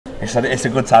It's a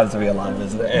good time to be alive,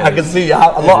 isn't it? I can see you a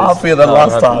lot happier than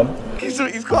last time.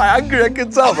 He's quite angry, I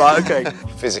can tell, right? Okay.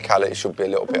 Physicality should be a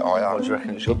little bit higher. What do you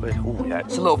reckon it should be? Oh, yeah.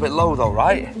 It's a little bit low, though,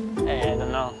 right? I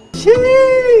don't know.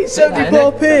 Jeez,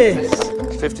 74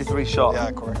 pace. 53 shot.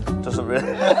 Yeah, correct. Doesn't really.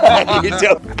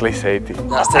 At least 80.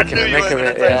 That's taking the mick of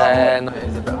it. Yeah, no.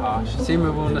 It's a bit harsh. See me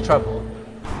won the treble.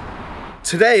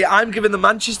 Today, I'm giving the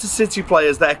Manchester City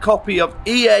players their copy of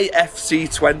EA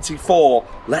FC 24.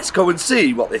 Let's go and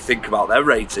see what they think about their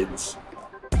ratings.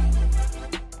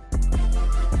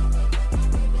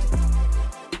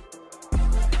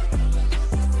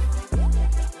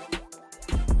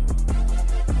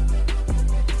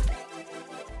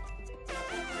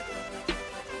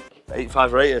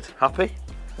 .85 rated. Happy?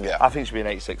 Yeah. I think it should be an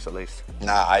 86 at least.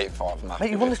 Nah, 85. Nah.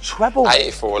 Mate, you won the treble.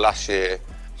 84 last year.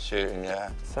 Shooting,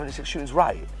 yeah. 76 shooting's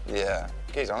right. Yeah.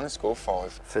 He's only scored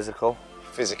 5. Physical.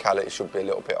 Physicality should be a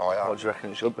little bit higher. What do you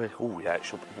reckon it should be? Oh yeah, it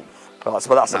should be. But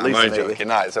that's at least I'm joking.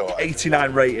 Nah, it's all right.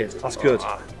 89 rated. That's good.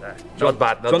 Not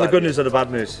bad. Do you want the good news or the bad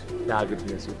news? Nah, good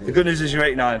news. The good news is you're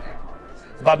 89.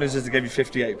 The bad news is they gave you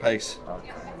 58 pace.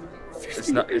 It's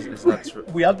not true.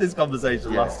 We had this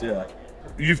conversation last year.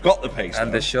 You've got the pace. And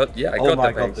though. the shot, yeah, I oh got my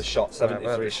the god, pace. the shot,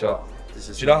 73 shot.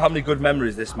 Do you know how many good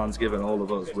memories this man's given all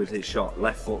of us with his shot?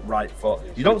 Left foot, right foot.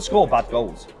 You don't score bad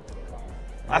goals.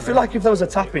 I feel like if there was a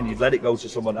tap-in, you'd let it go to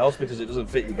someone else because it doesn't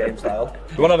fit your game style.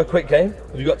 You want to have a quick game?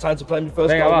 Have you got time to play me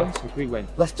first goal? Quick win.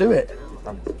 Let's do it.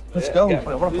 Let's go. Yeah.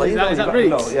 I want to play. Is that Riggs?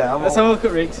 No, yeah, Let's have a look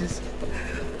at Riggs.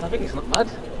 I think it's not bad.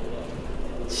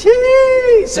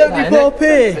 Jeez, 74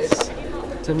 pace.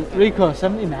 Rico,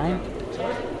 79.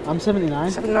 I'm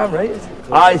 79. 79 rated.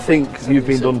 I think you've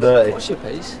been done dirty. What's your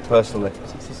pace? Personally.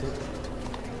 66.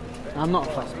 I'm not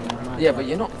a fast one. Yeah, but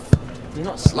you're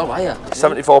not slow, are you?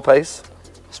 74 pace.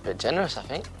 That's a bit generous, I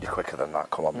think. You're quicker than that,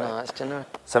 come on, mate. No, that's generous.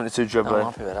 72 No, dribbling. I'm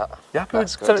happy with that. You happy with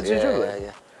That's good. 72 Yeah, dribbling?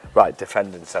 yeah. Right,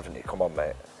 defending 70, come on,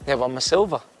 mate. Yeah, but I'm a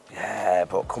silver. Yeah,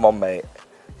 but come on, mate.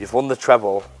 You've won the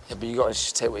treble. Yeah, but you got to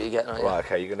just take what you get, don't you? Right,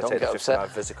 okay, you're going to take the 59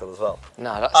 physical as well.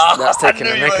 No, that's taking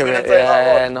the mick of it.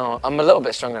 Yeah, no, I'm a little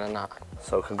bit stronger than that.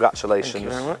 So congratulations. Thank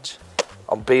you very much.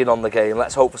 On being on the game.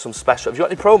 Let's hope for some special. Have you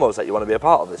got any promos that you want to be a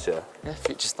part of this year? Yeah,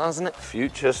 future stars, isn't it?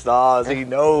 Future stars, he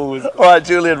knows. All right,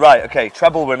 Julian, right, okay,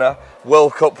 treble winner,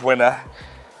 World Cup winner.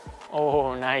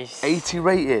 Oh, nice. 80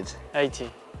 rated. 80.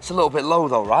 It's a little bit low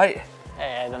though, right?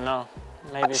 I don't know.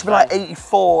 Maybe It should be like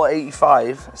 84,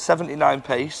 85, 79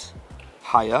 pace,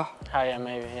 higher. higher,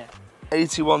 maybe, yeah.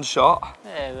 81 shot,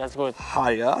 Yeah, that's good.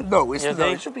 higher. No, it's You no,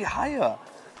 think? it should be higher.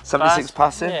 76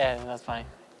 passing, Yeah, that's fine.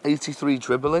 83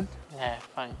 dribbling. Yeah,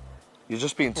 fine. You're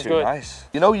just being too good. nice.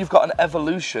 You know you've got an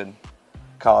evolution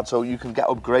card so you can get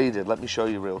upgraded. Let me show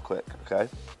you real quick, okay?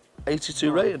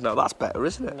 82 rated now, that's better,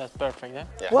 isn't it? That's perfect, yeah?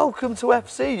 Yeah. Welcome to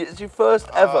FC. It's your first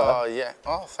ever Oh, yeah.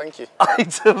 Oh, thank you.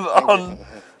 item on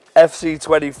FC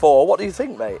 24. What do you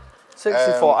think, mate?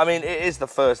 64. I mean, it is the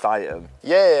first item.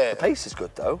 Yeah. The pace is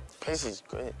good, though. Pace is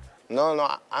great. No,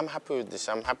 I'm happy with this.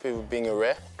 I'm happy with being a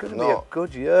rare. Going to be a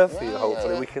good year for you,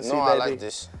 hopefully. Yeah. We can see I maybe like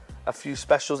this. a few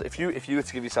specials. If you were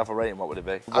to give yourself a rating, what would it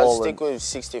be? I'll stick with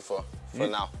 64 for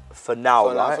now. For now,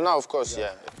 For right? now, for now, of course,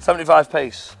 yeah. 75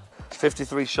 pace,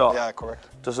 53 shot. Yeah, correct.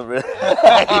 Doesn't really.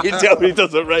 He definitely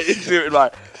doesn't rate his shooting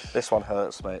right. This one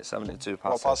hurts, mate. 72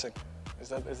 passing. What passing? Is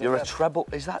that You're dead? a treble.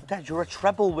 Is that dead? You're a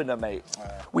treble winner, mate.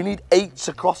 We need 8s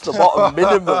across the bottom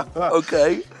minimum.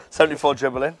 Okay. 74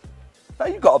 dribbling. Now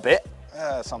you've got a bit.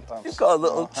 Yeah, sometimes. You've got a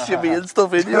little shimmy and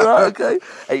stuff in you, right? Okay.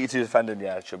 82 defending.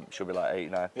 Yeah, it should be like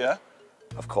 89. Yeah?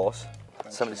 Of course.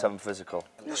 77 physical.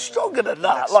 You're stronger than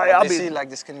that. Like I They mean. see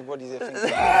like the skinny body, they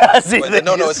think. But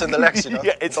no, it's in the legs, you know.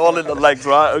 Yeah, it's all in the legs,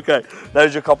 right? Okay.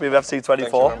 There's your copy of FC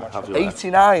 24. Thank you very much.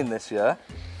 89 this year.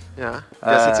 Yeah.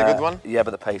 Yes, it's a good one. Yeah,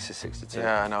 but the pace is 62.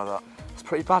 Yeah, I know that. It's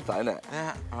pretty bad, that, isn't it?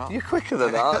 Yeah, well. You're quicker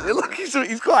than that. Look,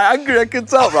 he's quite angry, I can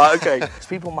tell, right? Okay.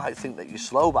 People might think that you're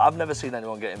slow, but I've never seen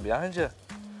anyone getting behind you.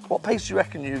 What pace do you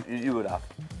reckon you would have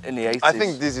in the 80s? I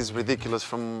think this is ridiculous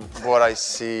from what I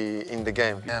see in the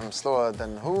game. I'm slower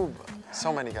than who?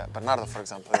 So many guys. Bernardo, for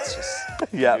example, it's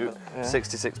just... yeah,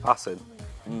 66 passing.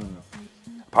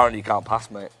 Apparently you can't pass,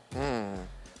 mate.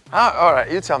 All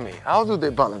right, you tell me. How do they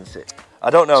balance it I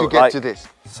don't know. to get to this?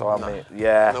 So I mean,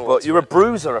 yeah, No, but you're a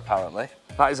bruiser apparently.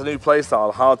 That is a new play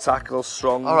style. Hard tackle,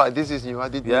 strong. All right, this is new. I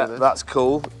didn't Yeah, know that. that's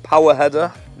cool. Power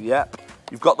header, yep.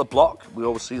 You've got the block. We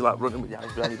always see you like running with your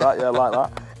hands behind your back, yeah, like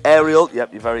that. Aerial,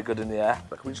 yep, you're very good in the air.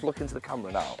 But can we just look into the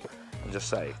camera now and just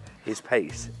say his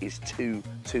pace is too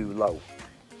low.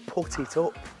 Put it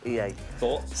up, EA.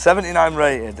 Thoughts? 79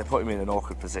 rated. They're putting me in an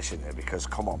awkward position here because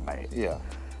come on, mate. Yeah.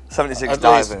 76 At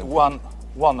least diving.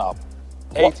 one up.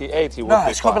 80 would No,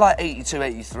 be it's got to be fine. like 82,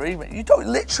 83. You don't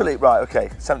literally, right, okay,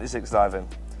 76 diving.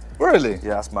 Really?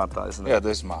 Yeah, that's mad, that, isn't it? Yeah,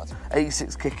 this is mad.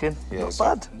 86 kicking, Yeah, not it's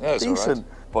bad, yeah, it's all right. decent.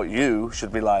 But you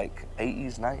should be like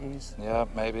 80s, 90s. Yeah,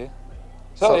 maybe.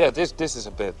 So yeah, this is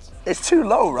a bit. It's too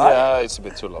low, right? Yeah, it's a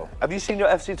bit too low. Have you seen your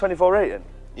FC24 rating?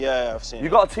 Yeah, I've seen You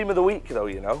it. got a team of the week though,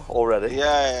 you know, already.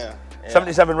 Yeah.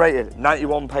 77 rated,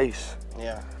 91 pace.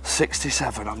 Yeah.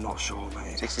 67, I'm not sure,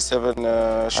 mate. 67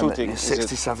 And shooting.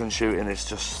 67 shooting is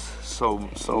just so No,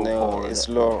 poor. it's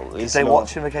isn't it? low. Did It's they low.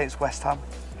 watch him against West Ham?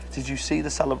 Did you see the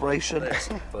celebration?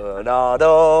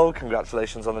 Bernardo,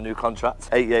 congratulations on the new contract.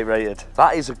 88 rated.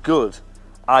 That is a good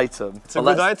item. It's a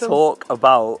good let's item. talk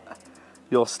about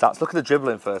your stats. Look at the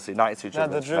dribbling firstly, 92 Yeah,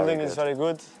 dribbling. the dribbling is very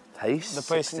good. Pace, The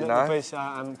pace, 69.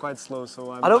 I'm quite slow,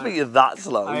 so I don't think you're that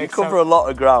slow. I You accept- cover a lot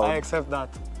of ground. I accept that.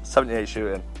 78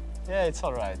 shooting, Yeah, it's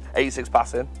all right. 86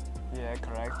 passing. Yeah,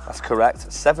 correct. That's correct.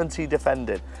 70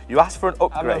 defending. You asked for an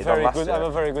upgrade on last year. I'm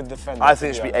a very good defender. I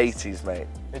think it to should be be honest. 80s, mate.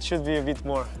 It should be a bit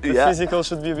more. The Yeah. physical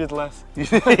should be a bit less. You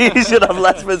should have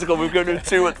less physical. We've got to do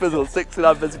too much physical.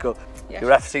 69 physical.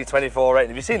 Your FC24 rating.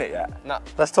 Have you seen it yet? No.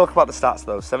 Let's talk about the stats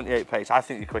though. 78 pace. I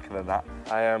think you're quicker than that.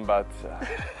 I am, but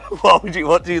What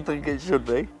do you think it should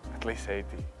be? at least 80.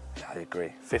 I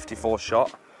agree. 54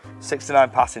 shot. 69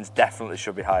 passings definitely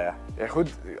should be higher. Yeah,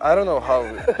 I don't know how.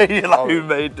 You're like, who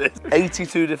made this?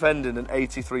 82 defending and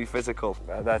 83 physical.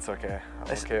 That's okay.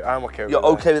 I'm okay with You're that.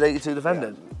 okay with 82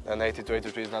 defending? And 80 to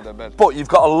 83 is not that bad. But you've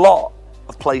got a lot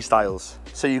of play styles.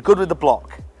 So you're good with the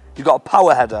block, you've got a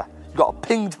power header, you've got a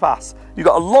pinged pass, you've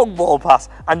got a long ball pass,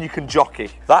 and you can jockey.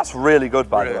 That's really good,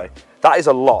 by the way. That is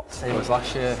a lot. Same as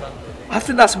last year. I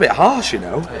think that's a bit harsh, you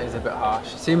know. It is a bit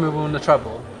harsh. See me won the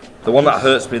treble. The one that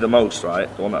hurts me the most, right?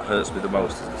 The one that hurts me the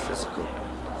most is the physical.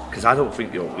 Because I don't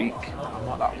think you're weak. I'm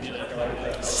not that weak.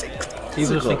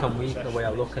 People just think I'm weak the way I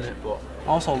look at it, but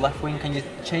also left wing. Can you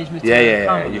change me to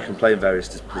Yeah. You can play in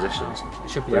various positions.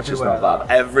 It should be Which is everywhere. not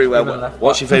bad. Everywhere. Even left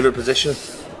What's back. your favourite position?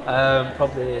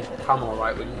 Probably cam or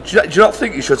right wing. Do you not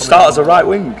think you should start as a right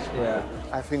wing? Yeah.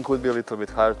 I think would be a little bit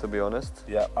higher, to be honest.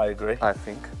 Yeah, I agree. I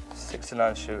think.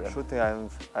 69 shooting. Shooting,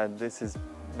 and this is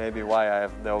maybe why I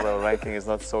have the overall ranking is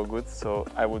not so good. So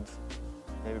I would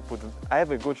maybe I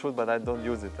have a good shoot, but I don't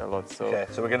use it a lot. So Okay,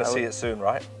 so we're going to I see would- it soon,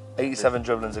 right? 87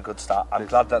 dribbling's a good start. I'm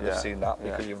glad that they've seen that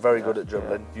because you're very good at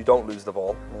dribbling. You don't lose the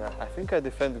ball. Yeah, I think I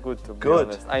defend good, to be Good.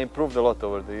 honest. I improved a lot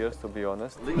over the years, to be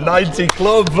honest. 90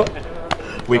 club.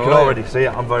 We can already see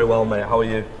it. I'm very well, mate. How are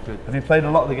you? Good. Have you played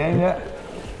a lot of the game yet?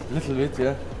 A little bit,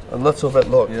 yeah. A little bit.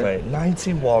 Look, mate.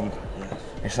 91.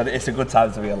 It's a good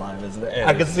time to be alive, isn't it?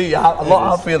 I can see you a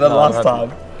lot happier than last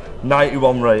time.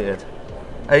 91 rated.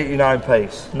 89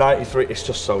 pace. 93. It's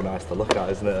just so nice to look at,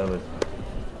 isn't it, Erling?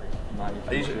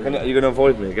 Are you going to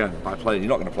avoid me again by playing? You're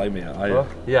not going to play me yet, are you?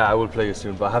 Yeah, I will play you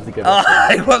soon, but I have to get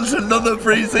He wants another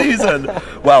pre-season.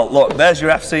 Well, look, there's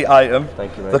your FC item.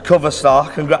 Thank you, mate. The cover star,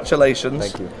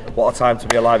 congratulations. Thank you. What a time to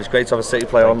be alive. It's great to have a City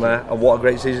player on there. And what a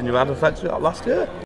great season you had, in fact, last year.